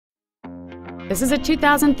This is a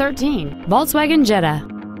 2013 Volkswagen Jetta.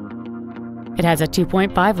 It has a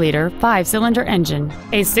 2.5-liter 5-cylinder engine,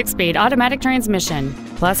 a 6-speed automatic transmission.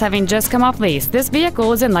 Plus, having just come off lease, this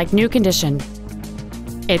vehicle is in like new condition.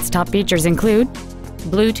 Its top features include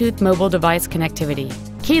Bluetooth mobile device connectivity,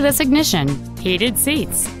 keyless ignition, heated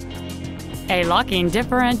seats, a locking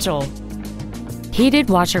differential, heated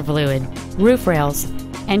washer fluid, roof rails,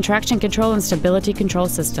 and traction control and stability control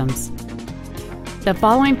systems. The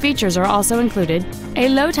following features are also included: a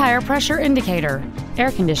low tire pressure indicator,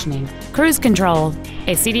 air conditioning, cruise control,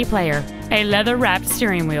 a CD player, a leather-wrapped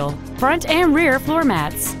steering wheel, front and rear floor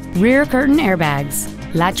mats, rear curtain airbags,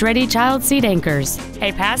 latch-ready child seat anchors,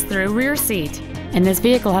 a pass-through rear seat, and this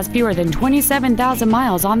vehicle has fewer than 27,000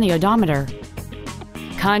 miles on the odometer.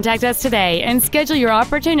 Contact us today and schedule your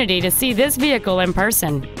opportunity to see this vehicle in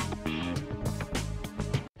person.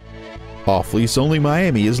 Off-lease only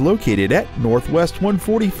Miami is located at Northwest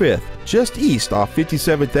 145th, just east off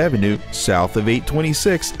 57th Avenue, south of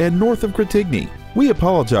 826, and north of Cretigny. We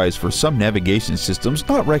apologize for some navigation systems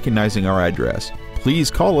not recognizing our address.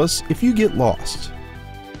 Please call us if you get lost.